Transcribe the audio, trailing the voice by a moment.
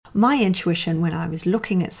My intuition, when I was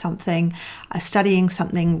looking at something, studying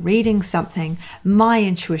something, reading something, my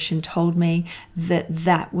intuition told me that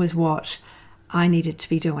that was what I needed to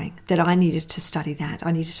be doing, that I needed to study that,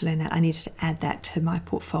 I needed to learn that, I needed to add that to my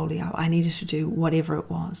portfolio, I needed to do whatever it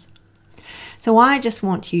was. So I just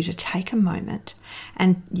want you to take a moment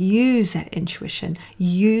and use that intuition,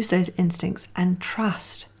 use those instincts, and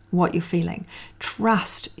trust what you're feeling.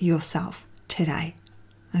 Trust yourself today.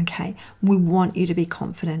 Okay, we want you to be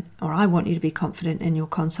confident, or I want you to be confident in your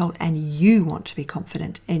consult, and you want to be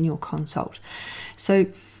confident in your consult. So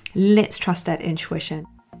let's trust that intuition.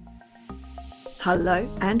 Hello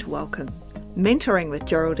and welcome. Mentoring with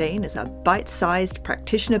Geraldine is a bite-sized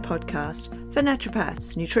practitioner podcast for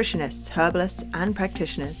naturopaths, nutritionists, herbalists, and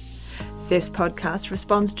practitioners. This podcast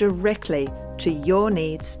responds directly to your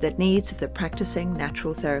needs, the needs of the practicing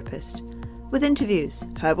natural therapist. With interviews,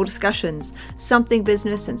 herbal discussions, something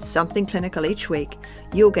business and something clinical each week,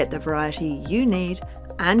 you'll get the variety you need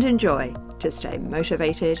and enjoy to stay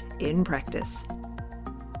motivated in practice.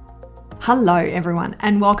 Hello everyone,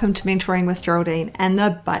 and welcome to Mentoring with Geraldine and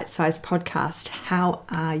the Bite Size Podcast. How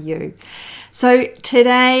are you? So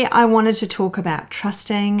today I wanted to talk about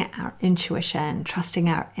trusting our intuition, trusting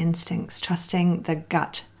our instincts, trusting the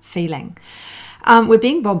gut feeling. We're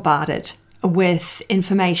being bombarded with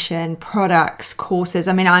information, products, courses.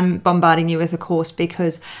 I mean, I'm bombarding you with a course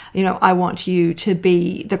because, I want you to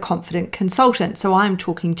be the confident consultant. So I'm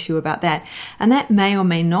talking to you about that. And that may or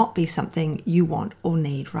may not be something you want or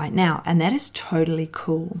need right now. And that is totally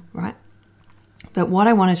cool, right? But what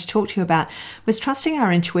I wanted to talk to you about was trusting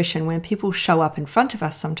our intuition. When people show up in front of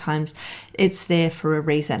us, sometimes it's there for a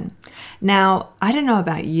reason. Now, I don't know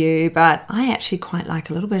about you, but I actually quite like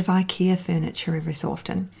a little bit of IKEA furniture every so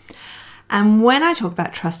often. And when I talk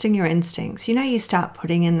about trusting your instincts, you start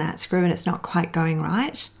putting in that screw and it's not quite going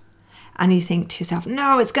right. And you think to yourself,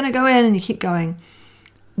 no, it's going to go in, and you keep going.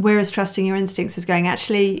 Whereas trusting your instincts is going,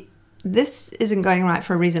 actually, this isn't going right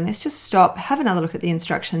for a reason. Let's just stop, have another look at the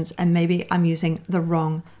instructions, and maybe I'm using the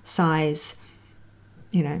wrong size,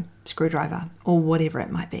 screwdriver or whatever it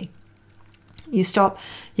might be. You stop,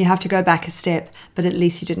 you have to go back a step, but at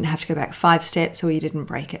least you didn't have to go back 5 steps or you didn't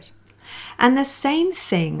break it. And the same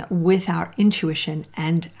thing with our intuition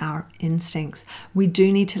and our instincts. We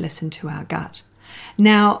do need to listen to our gut.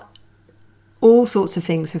 Now, all sorts of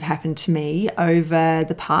things have happened to me over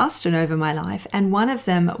the past and over my life. And one of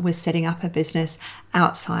them was setting up a business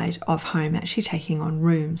outside of home, actually taking on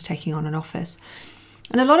rooms, taking on an office.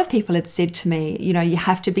 And a lot of people had said to me, you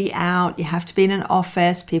have to be out, you have to be in an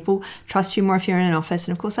office. People trust you more if you're in an office.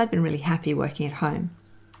 And of course, I'd been really happy working at home.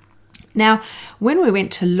 Now, when we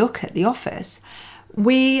went to look at the office,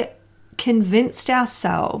 we convinced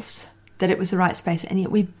ourselves that it was the right space, and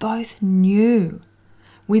yet we both knew,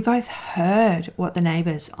 we both heard what the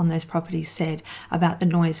neighbours on those properties said about the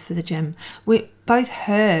noise for the gym. We both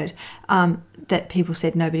heard that people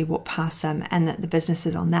said nobody walked past them and that the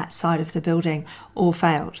businesses on that side of the building all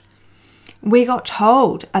failed. We got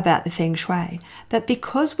told about the feng shui, but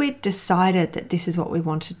because we'd decided that this is what we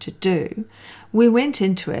wanted to do, we went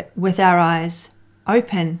into it with our eyes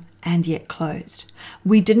open and yet closed.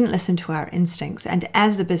 We didn't listen to our instincts, and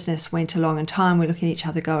as the business went along in time, we looked at each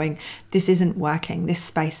other going, this isn't working, this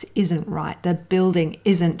space isn't right, the building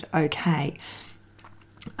isn't okay.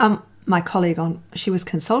 My colleague, she was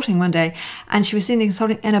consulting one day, and she was sitting there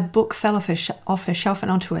consulting, and a book fell off her shelf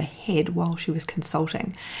and onto her head while she was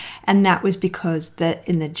consulting. And that was because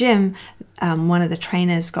in the gym, one of the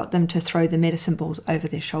trainers got them to throw the medicine balls over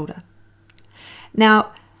their shoulder.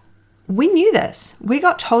 Now, we knew this. We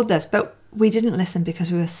got told this, but we didn't listen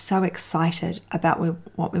because we were so excited about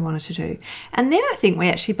what we wanted to do. And then I think we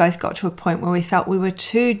actually both got to a point where we felt we were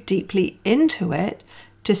too deeply into it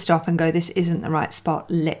to stop and go, this isn't the right spot,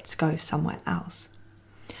 let's go somewhere else.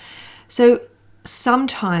 So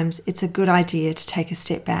sometimes it's a good idea to take a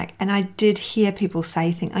step back. And I did hear people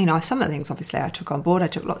say things, some of the things obviously I took on board. I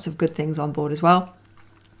took lots of good things on board as well.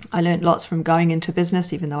 I learned lots from going into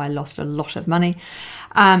business, even though I lost a lot of money.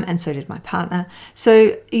 And so did my partner.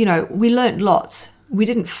 So, we learned lots. We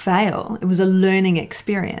didn't fail. It was a learning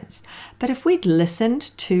experience. But if we'd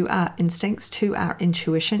listened to our instincts, to our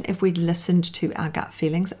intuition, if we'd listened to our gut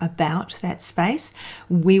feelings about that space,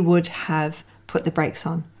 we would have put the brakes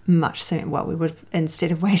on much sooner. Well, we would,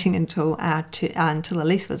 instead of waiting until the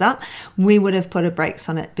lease was up, we would have put a brakes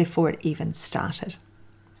on it before it even started.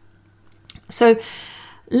 So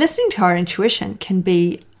listening to our intuition can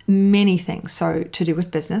be many things. So to do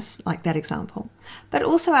with business, like that example, but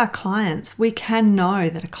also our clients. We can know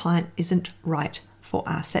that a client isn't right for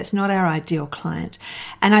us. That's not our ideal client.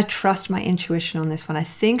 And I trust my intuition on this one. I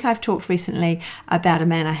think I've talked recently about a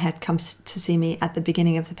man I had come to see me at the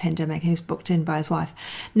beginning of the pandemic. He was booked in by his wife.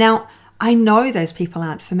 Now, I know those people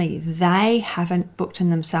aren't for me. They haven't booked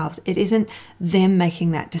in themselves. It isn't them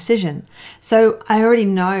making that decision. So I already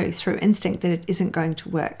know through instinct that it isn't going to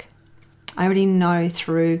work. I already know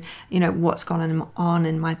through, what's gone on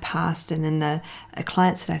in my past and in the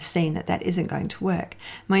clients that I've seen that isn't going to work.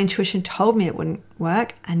 My intuition told me it wouldn't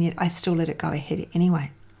work, and yet I still let it go ahead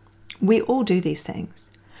anyway. We all do these things.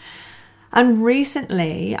 And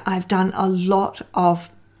recently, I've done a lot of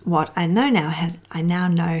what I now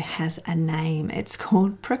know has a name. It's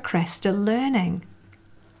called procrastinating.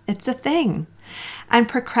 It's a thing. And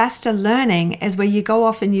procrastinating is where you go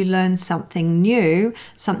off and you learn something new,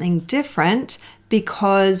 something different,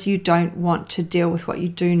 because you don't want to deal with what you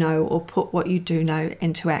do know or put what you do know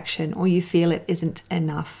into action, or you feel it isn't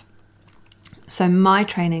enough. So my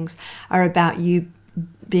trainings are about you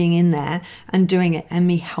being in there and doing it, and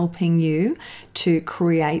me helping you to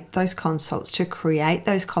create those consults, to create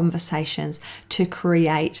those conversations, to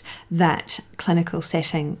create that clinical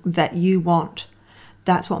setting that you want.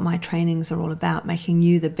 That's what my trainings are all about, making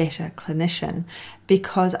you the better clinician,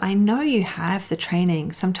 because I know you have the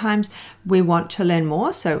training. Sometimes we want to learn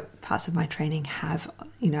more, so parts of my training have,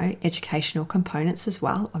 educational components as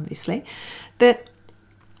well, obviously. But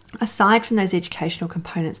aside from those educational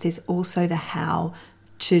components, there's also the how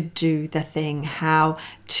to do the thing, how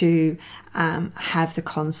to have the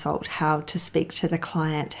consult, how to speak to the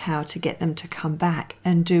client, how to get them to come back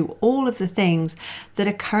and do all of the things that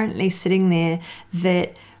are currently sitting there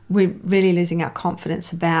that we're really losing our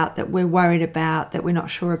confidence about, that we're worried about, that we're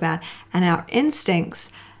not sure about. And our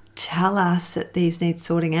instincts tell us that these need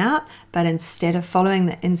sorting out, but instead of following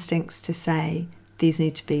the instincts to say these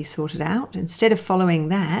need to be sorted out, instead of following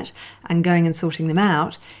that and going and sorting them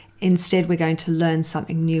out, instead, we're going to learn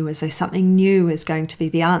something new, as though something new is going to be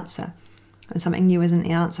the answer. And something new isn't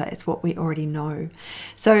the answer. It's what we already know.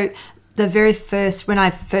 So when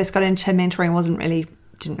I first got into mentoring,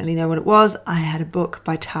 didn't really know what it was. I had a book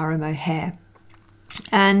by Tara Mohair.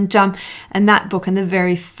 And that book, in the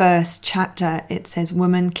very first chapter, it says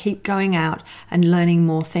women keep going out and learning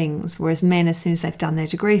more things, whereas men, as soon as they've done their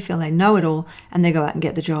degree, feel they know it all and they go out and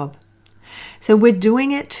get the job. So we're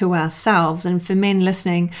doing it to ourselves. And for men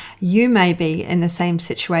listening, you may be in the same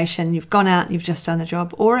situation. You've gone out, you've just done the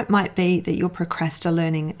job, or it might be that you're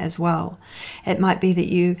procrastinating as well. It might be that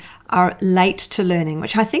you are late to learning,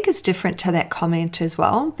 which I think is different to that comment as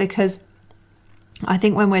well, because I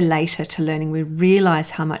think when we're later to learning, we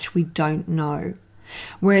realize how much we don't know.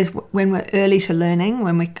 Whereas when we're early to learning,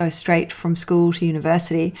 when we go straight from school to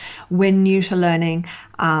university, we're new to learning,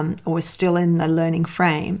 or we're still in the learning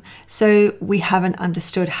frame. So we haven't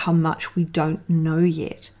understood how much we don't know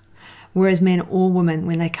yet. Whereas men or women,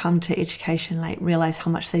 when they come to education late, realize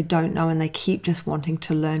how much they don't know, and they keep just wanting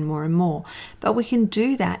to learn more and more. But we can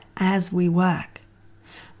do that as we work.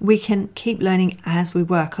 We can keep learning as we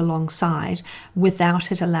work alongside without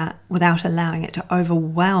allowing it to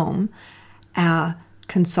overwhelm our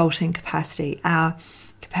consulting capacity, our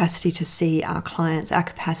capacity to see our clients, our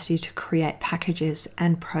capacity to create packages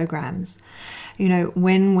and programs.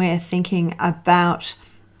 When we're thinking about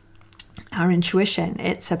our intuition,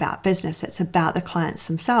 it's about business, it's about the clients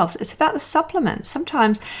themselves, it's about the supplements.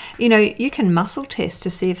 Sometimes, you can muscle test to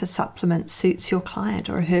see if a supplement suits your client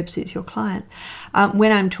or a herb suits your client.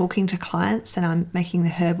 When I'm talking to clients and I'm making the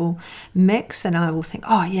herbal mix, and I will think,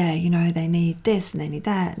 oh yeah, they need this and they need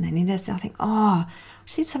that and they need this, and I think, oh, I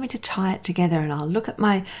just need something to tie it together. And I'll look at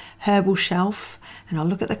my herbal shelf and I'll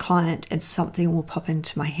look at the client, and something will pop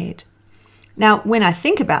into my head. Now, when I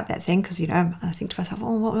think about that thing, because, I think to myself,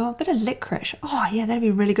 oh, a bit of licorice. Oh, yeah, that'd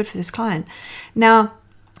be really good for this client. Now,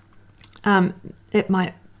 it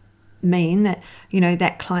might mean that,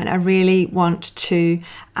 that client, I really want to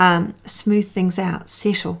smooth things out,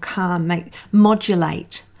 settle, calm,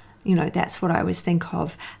 modulate. That's what I always think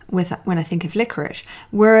of when I think of licorice.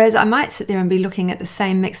 Whereas I might sit there and be looking at the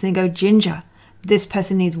same mix and then go, ginger. This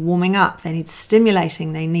person needs warming up. They need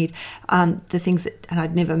stimulating. They need the things that, and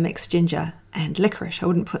I'd never mix ginger and licorice. I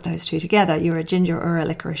wouldn't put those two together. You're a ginger or a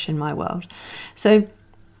licorice in my world. So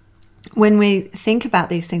when we think about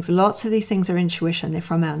these things, lots of these things are intuition. They're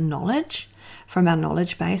from our knowledge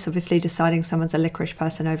base. Obviously, deciding someone's a licorice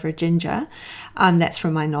person over a ginger, that's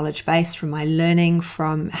from my knowledge base, from my learning,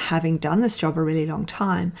 from having done this job a really long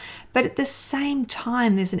time. But at the same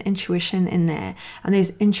time, there's an intuition in there, and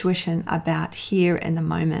there's intuition about here in the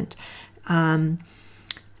moment.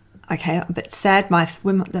 Okay, a bit sad.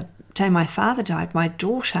 The day my father died, my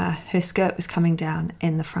daughter, her skirt was coming down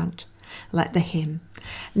in the front. like the hem.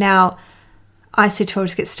 Now, I said to her,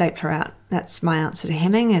 just get stapler out. That's my answer to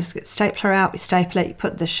hemming, is get stapler out. We staple it. You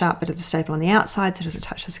put the sharp bit of the staple on the outside so it doesn't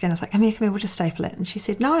touch the skin. I was like, come here, we'll just staple it. And she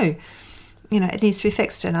said, no, it needs to be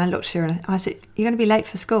fixed. And I looked at her and I said, you're going to be late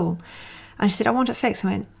for school. And she said, I want it fixed. I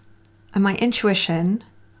went, and my intuition,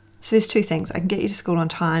 so there's two things. I can get you to school on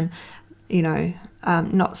time,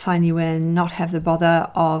 not sign you in, not have the bother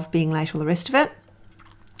of being late, all the rest of it.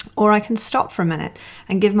 Or I can stop for a minute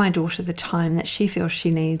and give my daughter the time that she feels she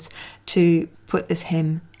needs to put this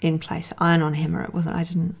hem in place. Iron-on hemmer. I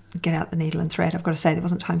didn't get out the needle and thread. I've got to say, there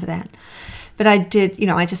wasn't time for that. But I did,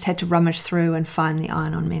 I just had to rummage through and find the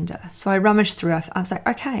iron-on mender. So I rummaged through. I was like,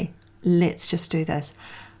 okay, let's just do this.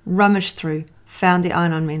 Rummaged through, found the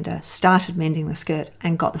iron-on mender, started mending the skirt,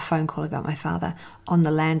 and got the phone call about my father on the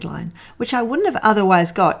landline, which I wouldn't have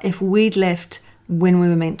otherwise got if we'd left when we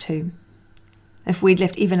were meant to. If we'd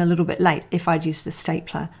left even a little bit late, if I'd used the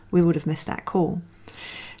stapler, we would have missed that call.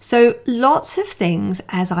 So lots of things,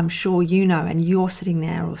 as I'm sure you know, and you're sitting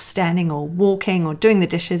there or standing or walking or doing the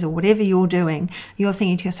dishes or whatever you're doing, you're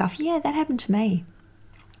thinking to yourself, yeah, that happened to me.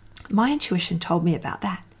 My intuition told me about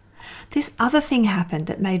that. This other thing happened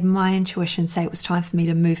that made my intuition say it was time for me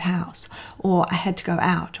to move house, or I had to go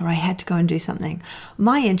out, or I had to go and do something.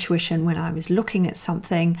 My intuition, when I was looking at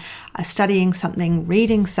something, studying something,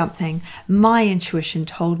 reading something, my intuition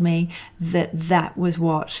told me that that was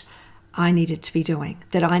what I needed to be doing,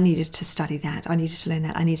 that I needed to study that, I needed to learn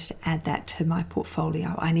that, I needed to add that to my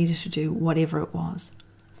portfolio, I needed to do whatever it was.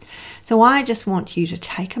 So I just want you to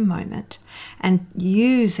take a moment and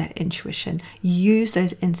use that intuition, use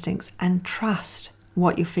those instincts, and trust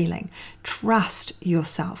what you're feeling. Trust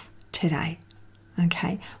yourself today.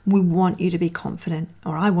 Okay? We want you to be confident,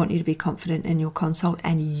 or I want you to be confident in your consult,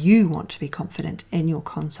 and you want to be confident in your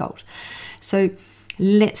consult. So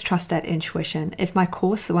let's trust that intuition. If my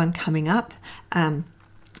course, the one coming up,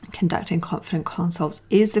 Conducting Confident Consults,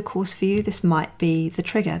 is the course for you, this might be the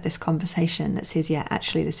trigger, this conversation that says, yeah,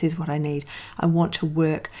 actually, this is what I need. I want to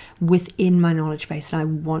work within my knowledge base, and I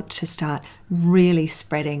want to start really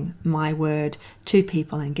spreading my word to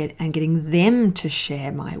people and getting them to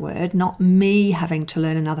share my word, not me having to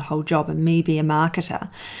learn another whole job and me be a marketer,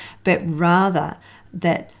 but rather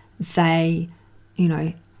that they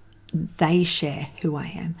share who I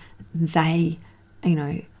am.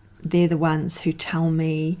 They're the ones who tell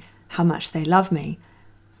me how much they love me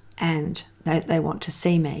and that they want to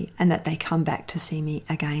see me, and that they come back to see me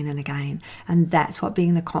again and again. And that's what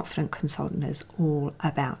being the confident consultant is all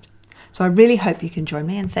about. So I really hope you can join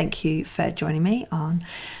me, and thank you for joining me on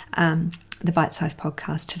the Bite Size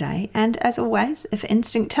podcast today. And as always, if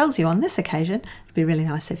instinct tells you on this occasion, it'd be really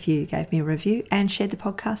nice if you gave me a review and shared the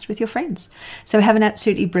podcast with your friends. So have an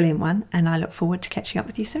absolutely brilliant one, and I look forward to catching up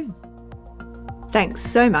with you soon. Thanks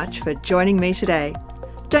so much for joining me today.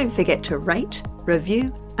 Don't forget to rate,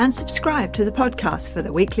 review, and subscribe to the podcast for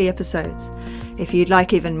the weekly episodes. If you'd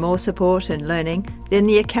like even more support and learning, then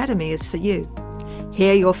the Academy is for you.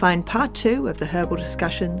 Here you'll find part 2 of the herbal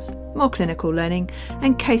discussions, more clinical learning,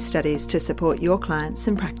 and case studies to support your clients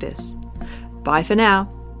in practice. Bye for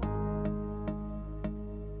now.